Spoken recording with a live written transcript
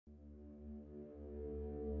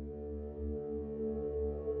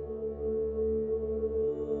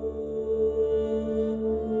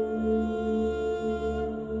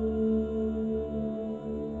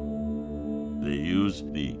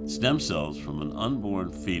stem cells from an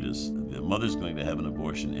unborn fetus. The mother's going to have an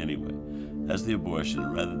abortion anyway. Has the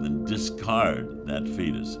abortion, rather than discard that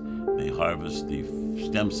fetus, they harvest the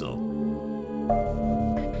stem cell.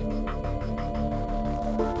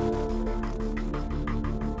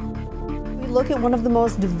 We look at one of the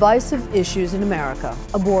most divisive issues in America,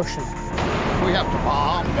 abortion. If we have to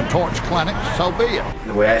bomb and torch clinics, so be it.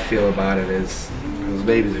 The way I feel about it is those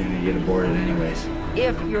babies are going to get aborted anyways.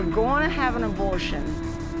 If you're going to have an abortion,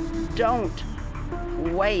 don't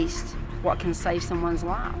waste what can save someone's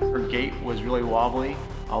life. Her gait was really wobbly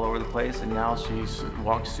all over the place, and now she's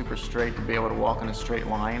walked super straight to be able to walk in a straight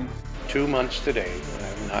line. 2 months today when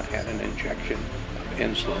I've not had an injection of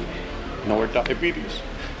insulin nor diabetes.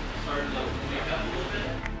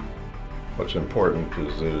 What's important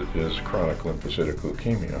is that it is chronic lymphocytic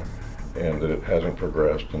leukemia and that it hasn't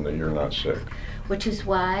progressed and that you're not sick. Which is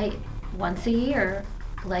why once a year,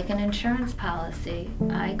 like an insurance policy,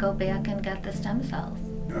 I go back and get the stem cells.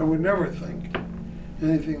 I would never think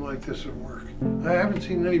anything like this would work. I haven't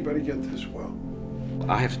seen anybody get this well.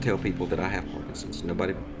 I have to tell people that I have Parkinson's.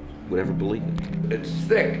 Nobody would ever believe it. It's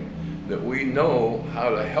sick that we know how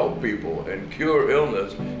to help people and cure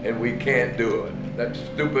illness and we can't do it. That's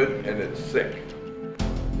stupid and it's sick.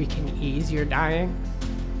 We can ease your dying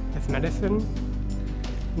with medicine.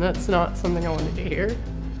 And that's not something I wanted to hear.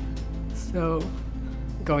 So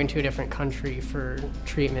going to a different country for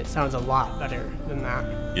treatment sounds a lot better than that.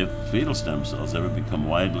 If fetal stem cells ever become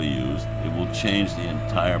widely used, it will change the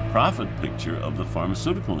entire profit picture of the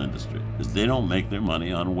pharmaceutical industry. Because they don't make their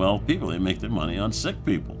money on well people, they make their money on sick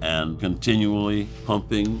people and continually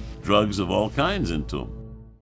pumping drugs of all kinds into them.